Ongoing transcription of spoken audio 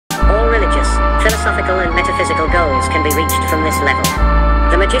Philosophical and metaphysical goals can be reached from this level.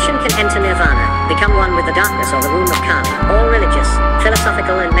 The magician can enter nirvana, become one with the darkness or the womb of Kali. All religious,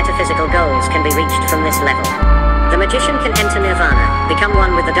 philosophical and metaphysical goals can be reached from this level. The magician can enter nirvana, become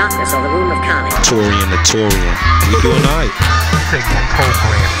one with the darkness or the womb of Kali. Torian, we doing alright. Signal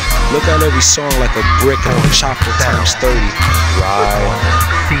program. Look at every song like a brick on chopper times 30. Right.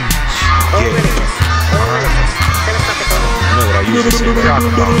 Siege. All Yeah. religious, philosophical. You know what I usually say, right? Talk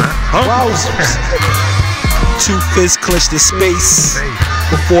about that. Wowzers. Two fists clenched in space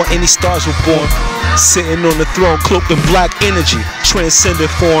before any stars were born. Sitting on the throne, cloaked in black energy,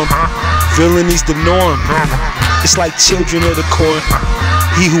 transcendent form. Villaini's the norm. It's like children of the corn.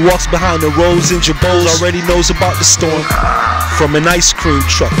 He who walks behind the rows in jabots already knows about the storm. From an ice cream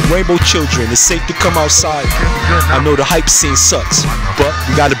truck, rainbow children, it's safe to come outside. I know the hype scene sucks, but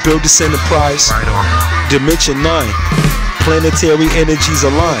we gotta build this enterprise. Right on. Dimension 9, planetary energies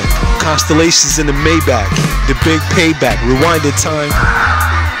align. Constellations in the Maybach, the big payback. Rewind in time,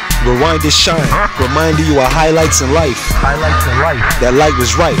 rewind and shine. Reminding you of highlights in life. Highlights in life. That light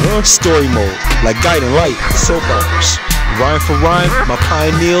was right. Story mode, like guiding light. Soap operas. Rhyme for rhyme, my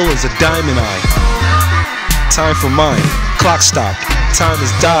pineal is a diamond eye. Time for mine. Clock stopped. Time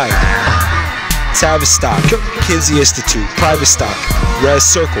has died. Tavistock, Kinsey Institute, private stock, red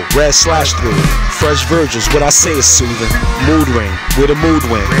circle, red slash through, fresh Virgils, what I say is soothing, mood ring, with a mood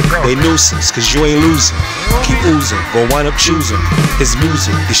win, they nuisance, cause you ain't losing, keep oozing, gon' wind up choosing, his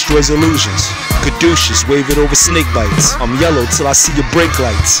music destroys illusions, caduceus, wave it over snake bites, I'm yellow till I see your brake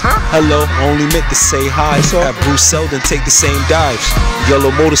lights, hello, only meant to say hi, have Bruce Seldon take the same dives, yellow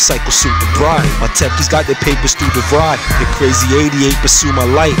motorcycle suit the bride, my techies got their papers through the ride, the crazy 88 pursue my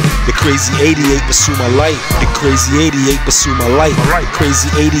light, the crazy 88 pursue my light, the crazy 88 pursue my light, the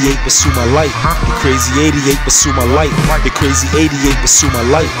crazy 88 pursue my light, the crazy 88 pursue my light, the crazy 88 pursue my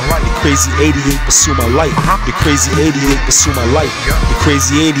light, the crazy 88 pursue my light, the crazy 88 pursue my light, the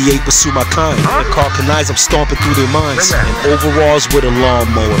crazy 88 pursue my kind, the car canines I'm stomping through their minds, and overalls with a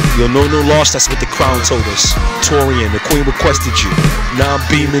lawnmower, you'll know no loss, that's what the crown told us. Torian, the queen requested you, now I'm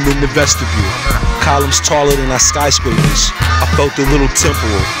beaming in the vestibule, columns taller than our skyscrapers, I felt a little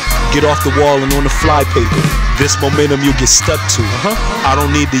temporal. Get off the wall and on the fly paper. This momentum you get stuck to. I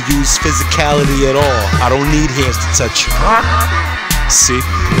don't need to use physicality at all. I don't need hands to touch you. See?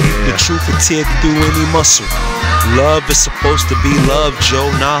 The truth will tear through any muscle. Love is supposed to be love, Joe,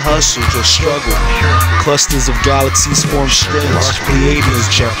 not hustle, just struggle. Clusters of galaxies form strings, Pleiadians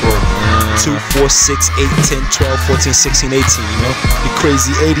jump rope. 2, 4, 6, 8, 10, 12, 14, 16, 18, you know? The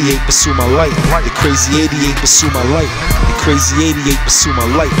crazy 88 pursue my light. The crazy 88 pursue my light. The crazy 88 pursue my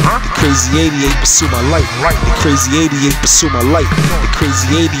light. The crazy 88 pursue my light. The crazy 88 pursue my light. The crazy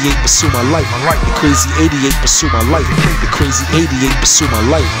 88 pursue my light. The crazy 88 pursue my light. The crazy 88 pursue my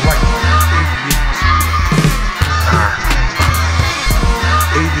light.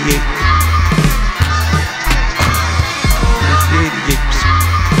 88